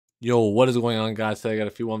Yo, what is going on, guys? Today I got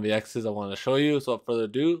a few 1vx's I want to show you. So without further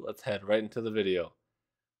ado, let's head right into the video.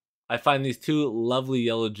 I find these two lovely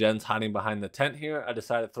yellow gens hiding behind the tent here. I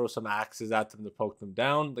decided to throw some axes at them to poke them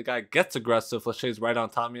down. The guy gets aggressive. Lachey's right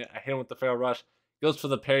on top of me. I hit him with the fair rush. Goes for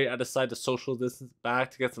the parry. I decide to social distance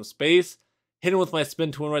back to get some space. Hit him with my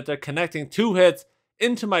spin to win right there, connecting 2 hits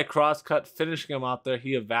into my cross cut, finishing him out there.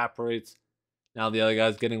 He evaporates. Now the other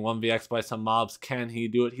guy's getting 1vx by some mobs. Can he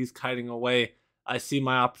do it? He's kiting away. I see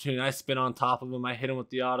my opportunity. I spin on top of him. I hit him with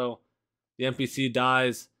the auto. The NPC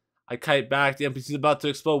dies. I kite back. The NPC's about to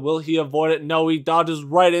explode. Will he avoid it? No, he dodges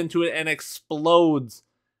right into it and explodes.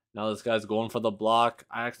 Now this guy's going for the block.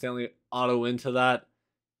 I accidentally auto into that.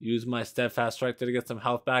 Use my steadfast strike to get some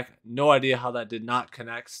health back. No idea how that did not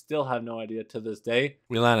connect. Still have no idea to this day.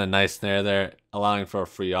 We land a nice snare there, allowing for a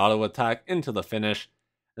free auto attack into the finish.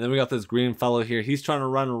 And then we got this green fellow here. He's trying to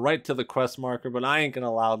run right to the quest marker, but I ain't going to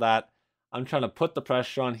allow that. I'm trying to put the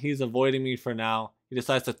pressure on. He's avoiding me for now. He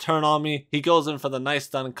decides to turn on me. He goes in for the nice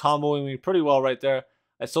stun, comboing me pretty well right there.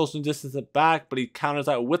 I social distance it back, but he counters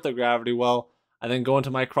that with the gravity well. I then go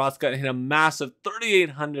into my crosscut and hit a massive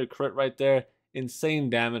 3800 crit right there. Insane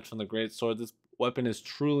damage from the Greatsword. This weapon is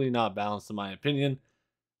truly not balanced in my opinion.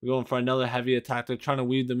 We're going for another heavy attack. They're trying to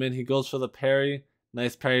weave them in. He goes for the parry.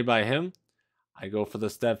 Nice parry by him. I go for the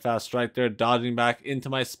steadfast strike there, dodging back into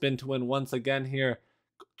my spin to win once again here.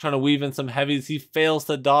 Trying to weave in some heavies. He fails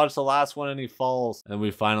to dodge the last one and he falls. And we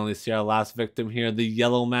finally see our last victim here. The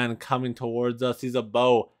yellow man coming towards us. He's a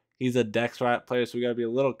bow. He's a Dex Rat player, so we got to be a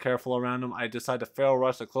little careful around him. I decide to feral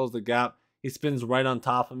rush to close the gap. He spins right on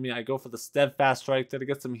top of me. I go for the steadfast strike there to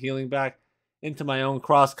get some healing back into my own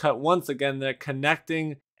cross cut. Once again, they're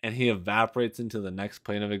connecting and he evaporates into the next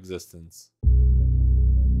plane of existence.